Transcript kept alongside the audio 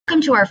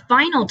Welcome to our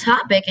final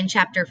topic in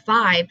Chapter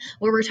 5,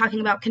 where we're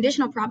talking about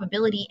conditional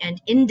probability and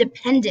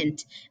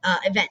independent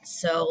events.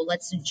 So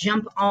let's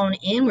jump on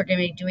in. We're going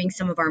to be doing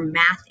some of our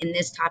math in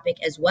this topic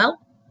as well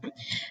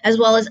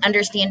as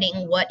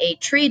understanding what a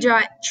tree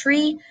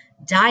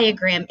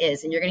diagram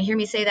is. And you're going to hear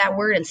me say that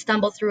word and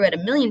stumble through it a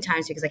million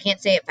times because I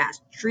can't say it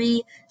fast.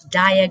 Tree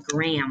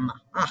diagram.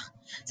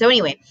 So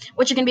anyway,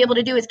 what you're going to be able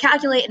to do is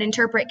calculate and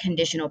interpret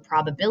conditional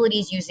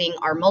probabilities using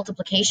our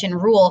multiplication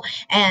rule.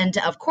 And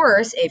of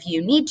course, if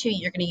you need to,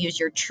 you're going to use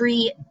your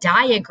tree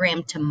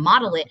diagram to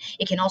model it.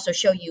 It can also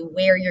show you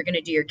where you're going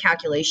to do your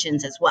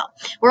calculations as well.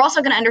 We're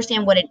also going to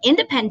understand what an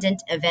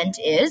independent event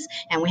is,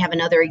 and we have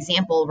another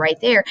example right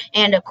there.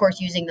 And of course,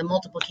 using the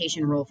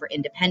multiplication rule for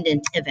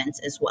independent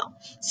events as well.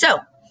 So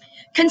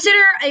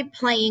consider a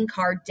playing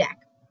card deck.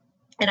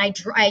 And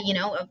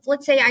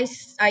let's say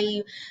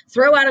I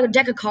throw out a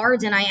deck of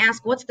cards and I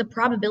ask, what's the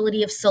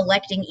probability of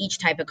selecting each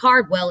type of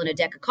card? Well, in a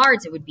deck of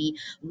cards, it would be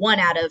 1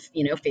 out of,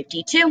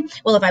 52.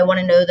 Well, if I want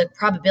to know the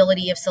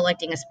probability of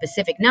selecting a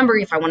specific number,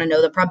 if I want to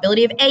know the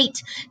probability of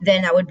 8,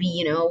 then that would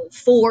be,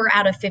 4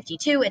 out of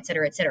 52, et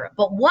cetera, et cetera.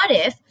 But what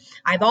if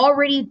I've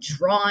already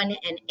drawn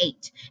an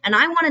 8 and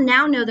I want to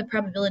now know the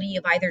probability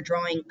of either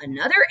drawing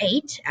another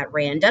 8 at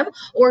random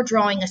or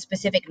drawing a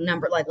specific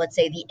number, like let's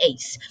say the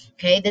ace,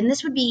 okay? Then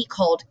this would be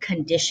called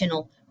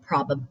conditional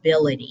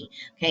probability.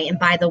 Okay, and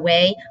by the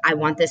way, I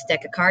want this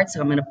deck of cards, so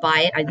I'm going to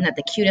buy it. Isn't that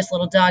the cutest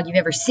little dog you've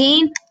ever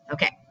seen?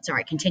 Okay,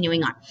 sorry,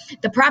 continuing on.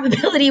 The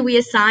probability we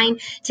assign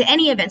to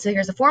any event. So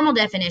here's a formal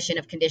definition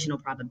of conditional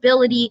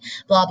probability,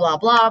 blah, blah,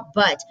 blah.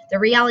 But the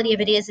reality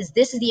of it is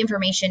this is the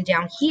information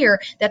down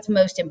here that's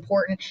most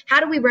important.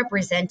 How do we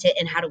represent it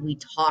and how do we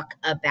talk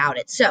about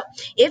it? So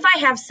if I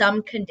have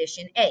some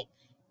condition A,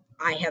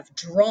 I have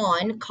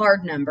drawn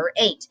card number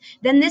 8.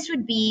 Then this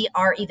would be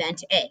our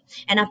event A.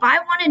 And if I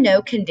want to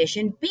know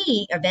condition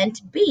B,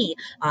 event B,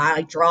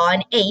 I draw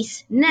an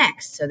ace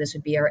next. So this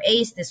would be our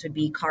ace. This would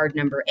be card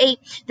number 8.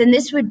 Then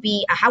this would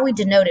be, how we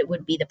denote it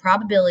would be the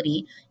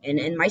probability, and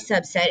in my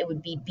subset, it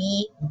would be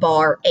B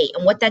bar 8.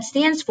 And what that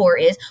stands for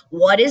is,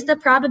 what is the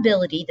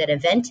probability that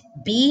event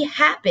B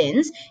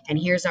happens, and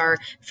here's our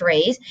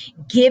phrase,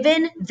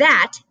 given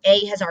that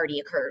A has already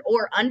occurred,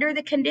 or under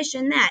the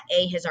condition that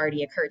A has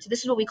already occurred. So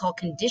this is what we call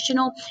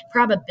conditional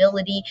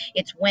probability.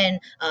 It's when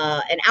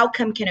an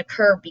outcome can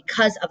occur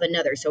because of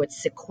another, so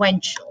it's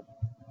sequential.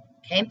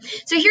 Okay,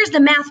 so here's the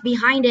math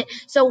behind it.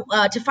 So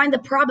to find the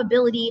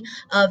probability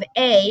of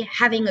A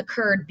having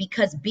occurred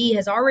because B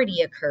has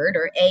already occurred,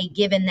 or A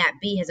given that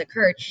B has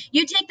occurred,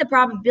 you take the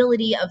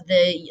probability of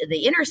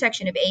the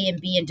intersection of A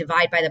and B and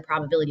divide by the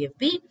probability of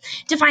B.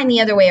 To find the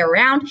other way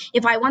around,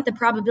 if I want the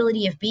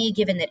probability of B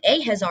given that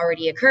A has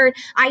already occurred,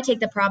 I take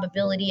the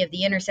probability of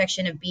the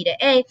intersection of B to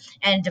A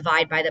and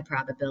divide by the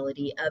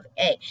probability of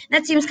A.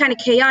 That seems kind of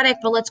chaotic,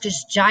 but let's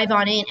just dive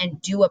on in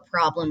and do a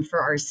problem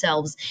for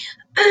ourselves.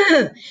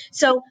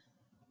 So,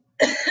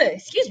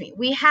 excuse me,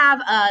 we have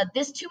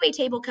this two-way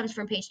table comes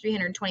from page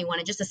 321,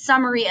 and just a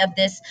summary of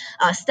this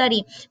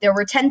study. There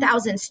were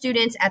 10,000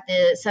 students at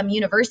some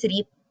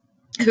university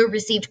who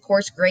received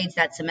course grades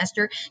that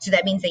semester. So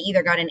that means they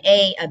either got an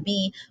A, a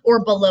B,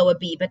 or below a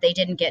B, but they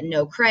didn't get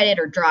no credit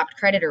or dropped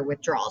credit or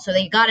withdrawal. So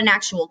they got an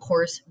actual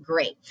course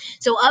grade.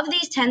 So of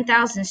these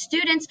 10,000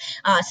 students,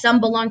 some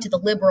belong to the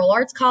liberal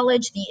arts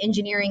college, the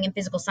engineering and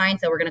physical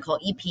science that we're going to call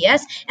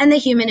EPS, and the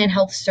human and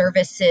health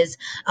services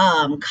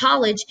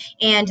college.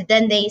 And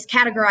then they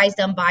categorized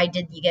them by,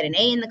 did you get an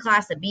A in the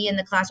class, a B in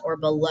the class, or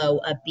below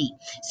a B?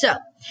 So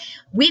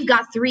we've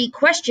got 3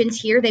 questions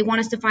here. They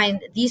want us to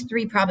find these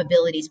 3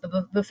 probabilities.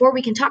 But before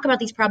we can talk about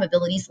these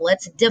probabilities,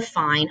 let's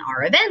define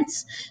our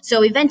events.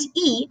 So event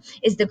E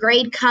is the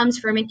grade comes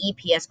from an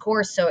EPS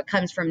course. So it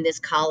comes from this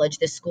college,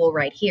 this school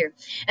right here.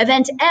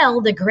 Event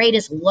L, the grade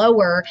is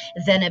lower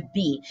than a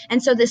B.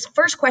 And so this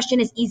first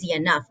question is easy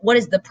enough. What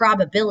is the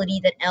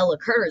probability that L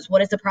occurs?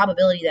 What is the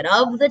probability that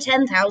of the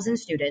 10,000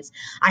 students,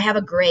 I have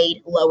a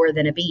grade lower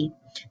than a B?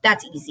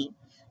 That's easy.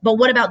 But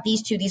what about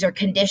these two? These are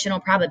conditional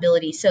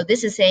probabilities. So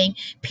this is saying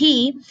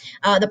P,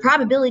 the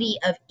probability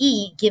of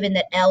E given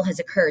that L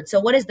has occurred. So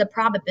what is the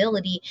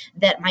probability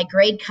that my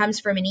grade comes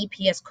from an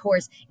EPS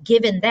course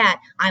given that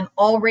I'm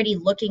already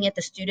looking at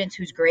the students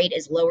whose grade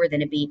is lower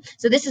than a B?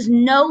 So this is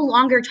no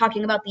longer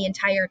talking about the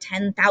entire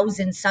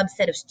 10,000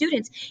 subset of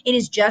students. It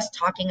is just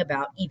talking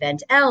about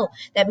event L.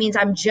 That means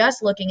I'm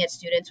just looking at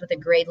students with a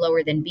grade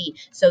lower than B.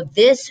 So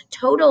this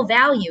total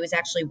value is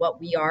actually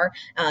what we are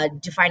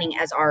defining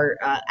as our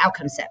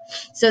outcome set.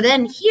 So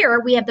then here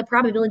we have the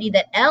probability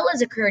that L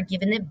has occurred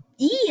given that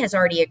E has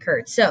already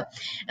occurred. So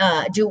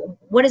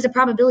what is the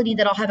probability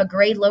that I'll have a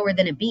grade lower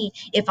than a B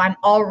if I'm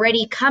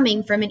already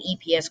coming from an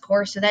EPS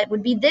course? So that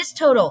would be this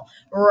total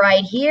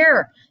right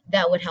here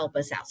that would help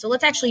us out. So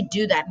let's actually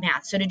do that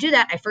math. So to do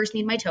that, I first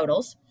need my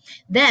totals.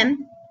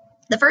 Then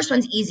the first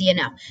one's easy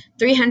enough.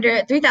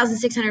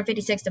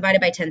 3,656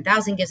 divided by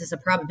 10,000 gives us a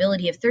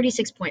probability of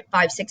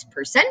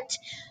 36.56%.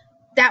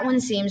 That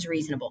one seems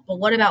reasonable. But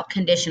what about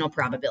conditional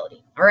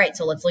probability? All right,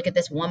 so let's look at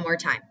this one more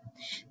time.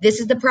 This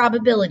is the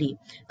probability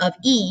of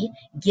E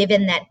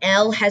given that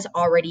L has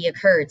already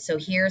occurred. So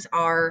here's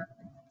our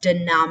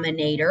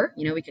denominator.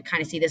 We could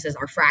kind of see this as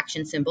our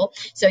fraction symbol.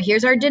 So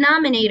here's our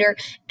denominator.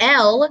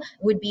 L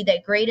would be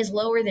that grade is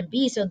lower than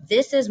B. So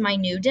this is my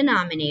new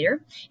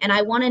denominator. And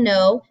I want to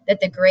know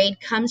that the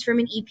grade comes from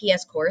an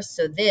EPS course.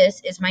 So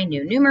this is my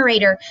new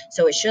numerator.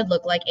 So it should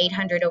look like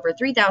 800 over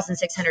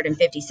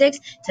 3,656.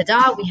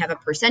 Ta-da, we have a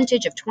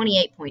percentage of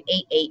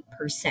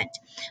 28.88%.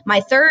 My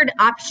third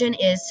option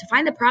is to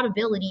find the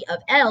probability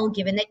of L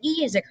given that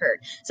E has occurred.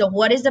 So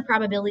what is the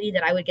probability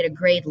that I would get a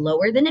grade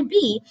lower than a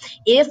B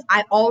if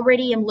I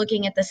already am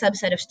looking at the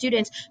subset of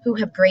students who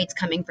have grades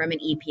coming from an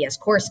EPS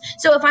course?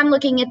 So if I'm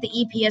looking at the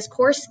EPS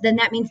course, then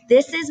that means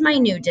this is my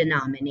new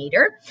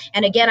denominator.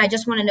 And again, I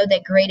just want to know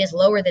that grade is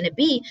lower than a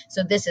B.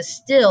 So this is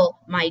still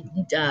my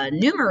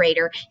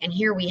numerator. And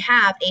here we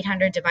have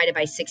 800 divided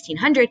by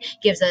 1600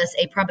 gives us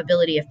a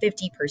probability of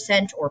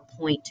 50% or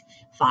 0.5.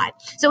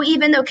 So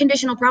even though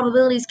conditional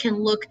probabilities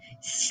can look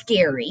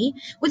scary,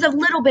 with a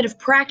little bit of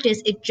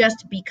practice, it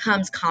just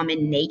becomes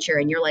common nature.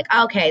 And you're like,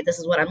 okay, this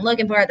is what I'm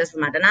looking for. This is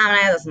my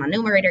denominator. This is my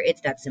numerator.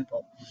 It's that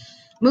simple.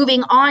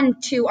 Moving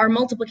on to our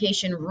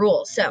multiplication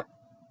rule. So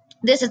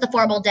this is the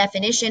formal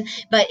definition,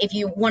 but if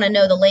you want to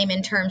know the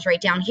layman terms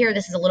right down here,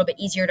 this is a little bit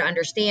easier to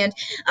understand.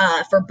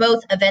 For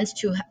both of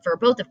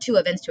two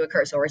events to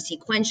occur, so our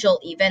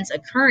sequential events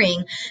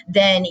occurring,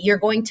 then you're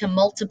going to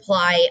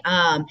multiply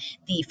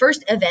the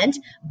first event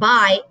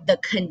by the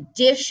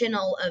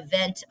conditional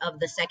event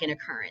of the second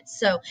occurrence.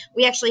 So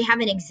we actually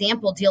have an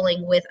example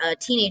dealing with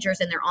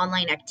teenagers and their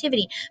online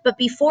activity, but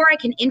before I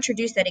can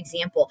introduce that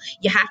example,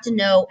 you have to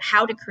know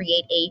how to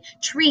create a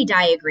tree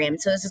diagram.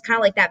 So this is kind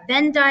of like that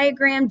Venn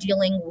diagram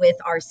dealing with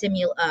our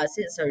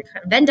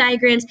Venn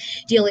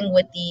diagrams, dealing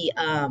with the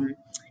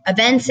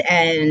events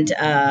and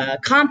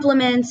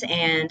complements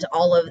and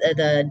all of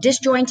the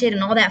disjointed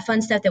and all that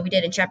fun stuff that we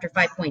did in chapter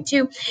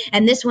 5.2.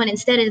 And this one,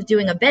 instead of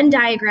doing a Venn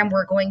diagram,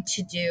 we're going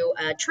to do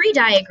a tree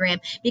diagram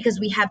because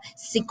we have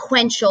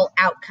sequential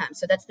outcomes.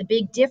 So that's the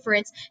big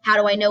difference.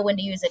 How do I know when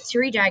to use a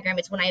tree diagram?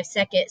 It's when I have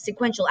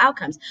sequential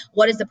outcomes.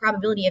 What is the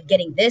probability of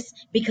getting this?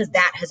 Because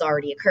that has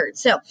already occurred.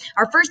 So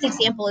our first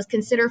example is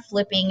consider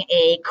flipping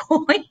a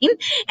coin.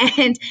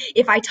 And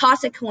if I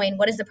toss a coin,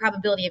 what is the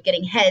probability of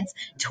getting heads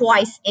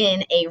twice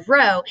in a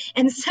row?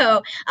 And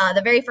so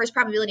the very first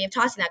probability of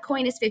tossing that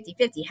coin is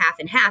 50-50, half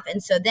and half.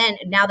 And so then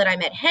now that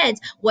I'm at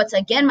heads, what's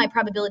again my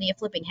probability of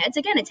flipping heads?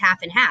 Again, it's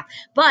half and half.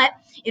 But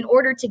in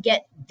order to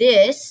get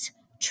this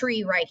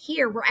tree right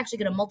here, we're actually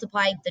going to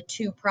multiply the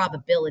two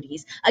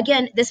probabilities.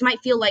 Again, this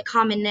might feel like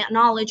common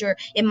knowledge, or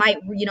it might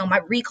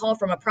recall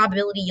from a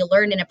probability you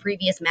learned in a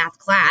previous math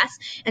class.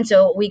 And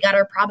so we got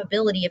our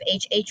probability of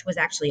HH was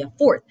actually a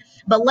fourth.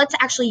 But let's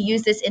actually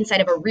use this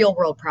inside of a real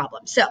world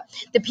problem. So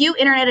the Pew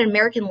Internet and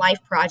American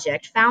Life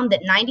Project found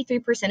that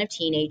 93% of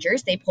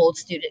teenagers, they polled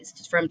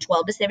students from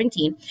 12 to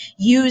 17,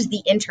 use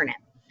the internet.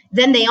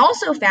 Then they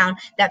also found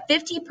that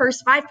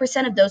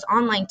 55% of those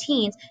online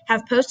teens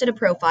have posted a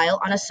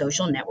profile on a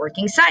social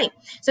networking site.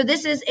 So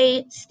this is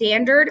a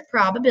standard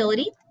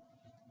probability.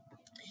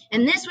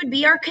 And this would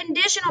be our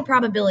conditional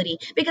probability,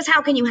 because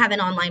how can you have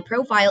an online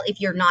profile if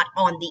you're not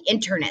on the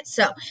internet?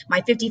 So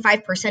my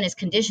 55% is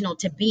conditional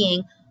to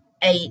being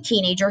a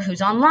teenager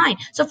who's online.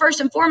 So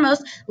first and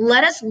foremost,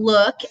 let us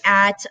look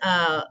at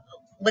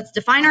let's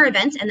define our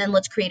events, and then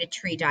let's create a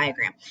tree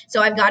diagram.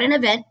 So I've got an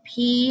event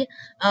P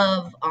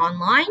of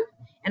online,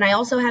 and I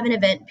also have an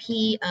event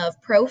P of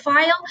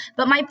profile,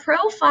 but my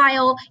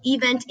profile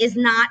event is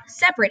not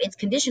separate. It's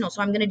conditional,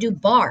 so I'm going to do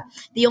bar.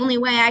 The only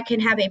way I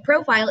can have a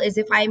profile is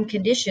if I am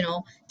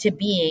conditional to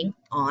being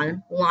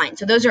online.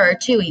 So those are our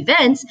two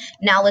events.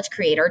 Now let's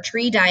create our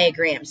tree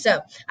diagram.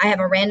 So I have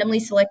a randomly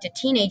selected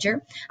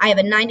teenager. I have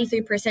a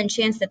 93%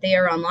 chance that they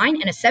are online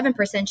and a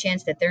 7%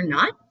 chance that they're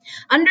not.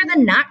 Under the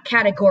not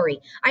category,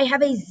 I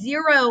have a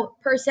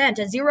 0%,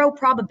 a zero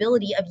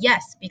probability of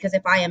yes, because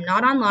if I am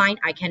not online,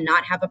 I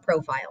cannot have a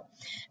profile.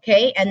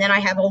 Okay, and then I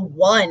have a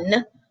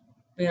 1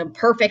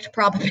 perfect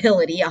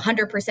probability,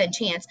 100%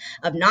 chance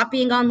of not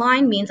being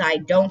online means I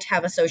don't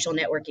have a social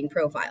networking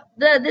profile.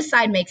 This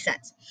side makes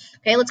sense.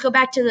 Okay, let's go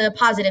back to the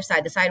positive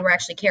side, the side we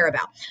actually care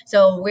about.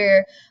 So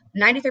we're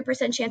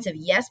 93% chance of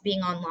yes being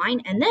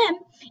online, and then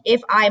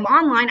if I'm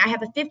online, I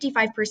have a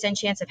 55%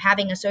 chance of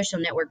having a social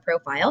network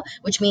profile,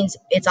 which means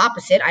it's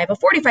opposite. I have a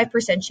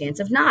 45% chance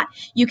of not.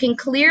 You can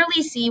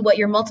clearly see what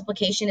your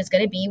multiplication is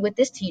going to be with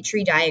this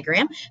tree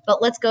diagram, but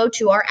let's go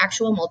to our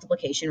actual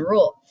multiplication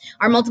rule.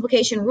 Our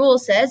multiplication rule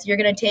says you're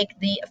going to take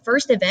the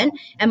first event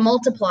and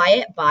multiply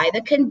it by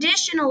the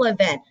conditional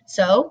event.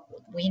 So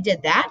we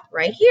did that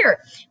right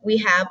here. We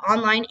have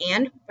online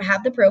and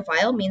have the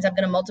profile, means I'm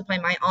going to multiply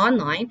my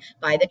online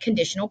by the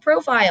conditional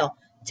profile.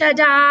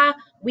 Ta-da!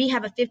 We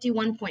have a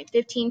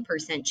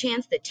 51.15%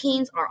 chance that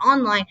teens are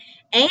online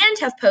and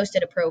have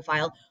posted a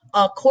profile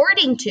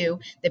according to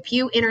the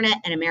Pew Internet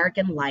and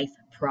American Life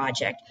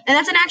Project. And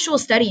that's an actual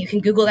study. You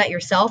can Google that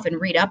yourself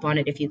and read up on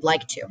it if you'd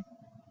like to.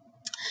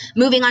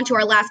 Moving on to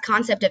our last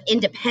concept of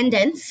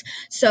independence.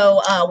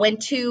 So when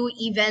two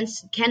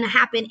events can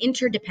happen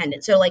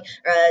interdependent. So like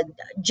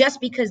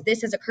just because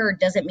this has occurred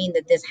doesn't mean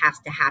that this has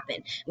to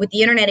happen. With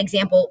the internet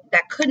example,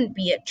 that couldn't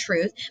be a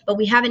truth, but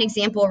we have an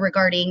example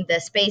regarding the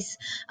Space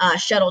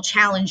Shuttle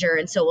Challenger,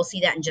 and so we'll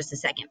see that in just a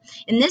second.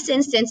 In this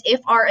instance, if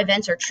our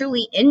events are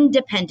truly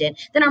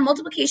independent, then our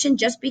multiplication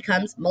just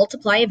becomes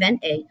multiply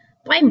event A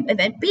by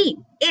event B.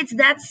 It's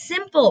that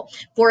simple.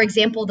 For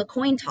example, the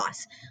coin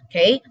toss,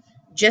 okay?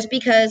 Just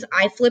because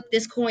I flipped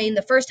this coin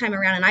the first time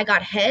around and I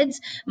got heads,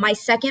 my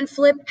second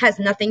flip has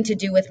nothing to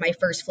do with my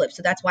first flip.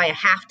 So that's why a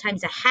half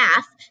times a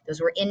half,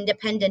 those were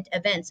independent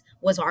events,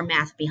 was our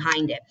math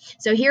behind it.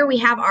 So here we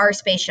have our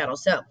space shuttle.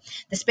 So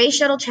the Space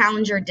Shuttle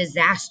Challenger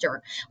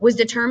disaster was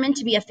determined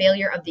to be a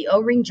failure of the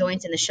O-ring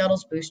joints in the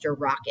shuttle's booster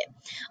rocket.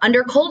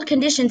 Under cold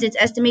conditions, it's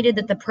estimated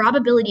that the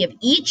probability of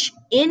each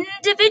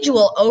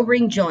individual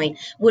O-ring joint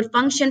would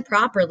function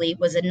properly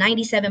was a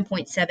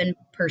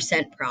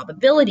 97.7%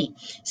 probability.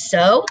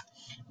 So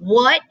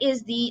what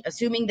is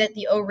assuming that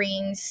the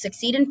O-rings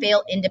succeed and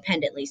fail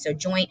independently. So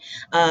joint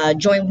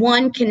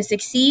one can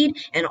succeed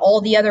and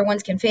all the other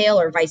ones can fail,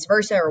 or vice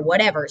versa, or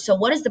whatever. So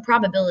what is the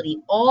probability?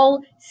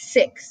 All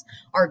 6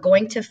 are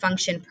going to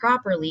function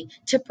properly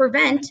to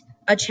prevent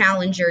a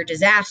Challenger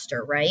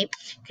disaster, right?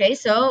 Okay,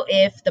 so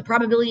if the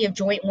probability of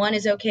joint 1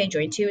 is okay,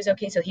 joint 2 is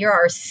okay. So here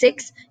are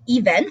 6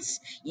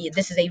 events.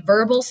 This is a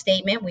verbal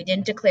statement. We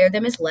didn't declare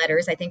them as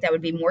letters. I think that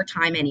would be more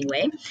time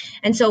anyway.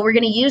 And so we're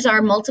going to use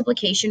our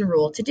multiplication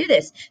rule to do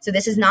this. So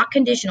this is not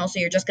conditional, so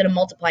you're just going to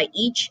multiply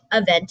each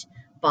event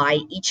by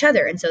each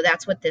other. And so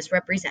that's what this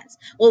represents.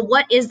 Well,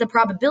 what is the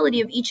probability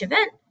of each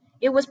event?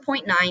 It was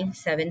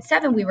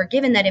 0.977. We were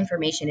given that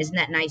information. Isn't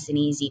that nice and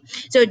easy?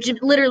 So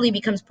it literally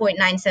becomes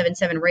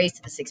 0.977 raised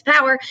to the 6th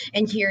power.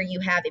 And here you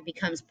have it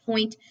becomes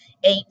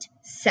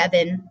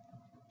 0.87%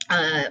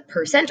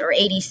 or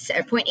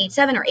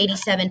 0.87 or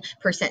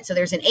 87%. So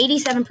there's an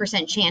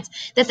 87%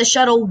 chance that the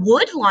shuttle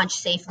would launch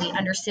safely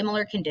under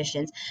similar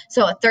conditions.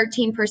 So a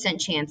 13%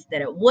 chance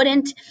that it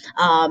wouldn't.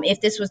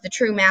 If this was the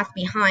true math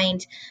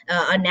behind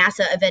a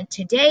NASA event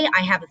today,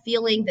 I have a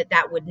feeling that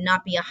that would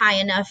not be a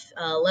high enough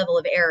level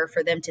of error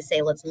for them to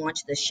say, let's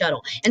launch this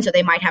shuttle. And so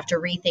they might have to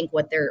rethink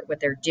what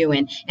they're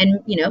doing.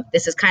 And you know,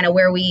 this is kind of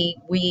where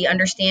we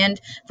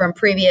understand from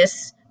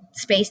previous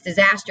space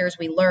disasters,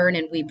 we learn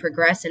and we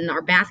progress, and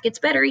our math gets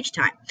better each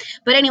time.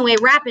 But anyway,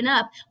 wrapping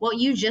up what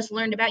you just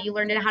learned about, you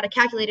learned how to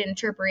calculate and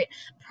interpret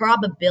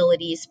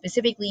probabilities.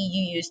 Specifically,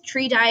 you use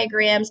tree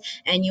diagrams,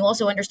 and you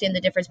also understand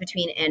the difference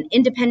between an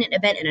independent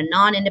event and a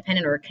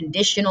non-independent or a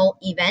conditional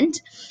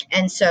event.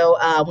 And so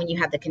when you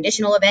have the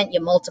conditional event,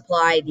 you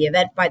multiply the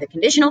event by the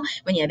conditional.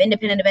 When you have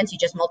independent events, you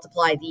just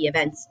multiply the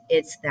events.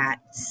 It's that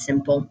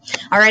simple.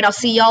 All right, I'll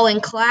see y'all in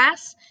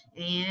class,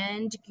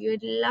 and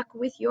good luck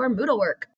with your Moodle work.